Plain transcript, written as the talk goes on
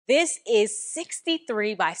This is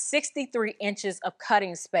 63 by 63 inches of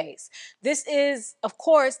cutting space. This is, of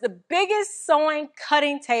course, the biggest sewing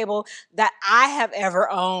cutting table that I have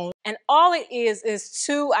ever owned. And all it is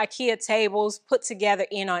two IKEA tables put together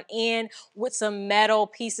end on end with some metal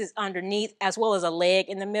pieces underneath, as well as a leg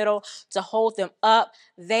in the middle to hold them up.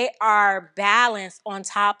 They are balanced on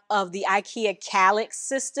top of the IKEA calyx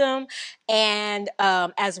system, and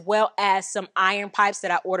as well as some iron pipes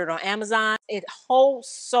that I ordered on Amazon. It holds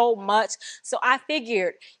so much. So I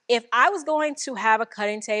figured if I was going to have a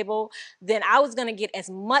cutting table, then I was going to get as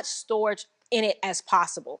much storage in it as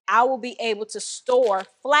possible. I will be able to store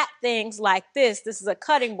flat things like this. This is a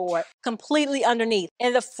cutting board completely underneath.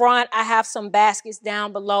 In the front, I have some baskets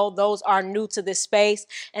down below. Those are new to this space.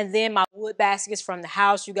 And then my wood baskets from the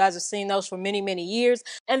house. You guys have seen those for many, many years.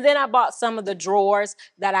 And then I bought some of the drawers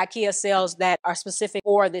that IKEA sells that are specific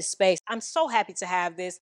for this space. I'm so happy to have this.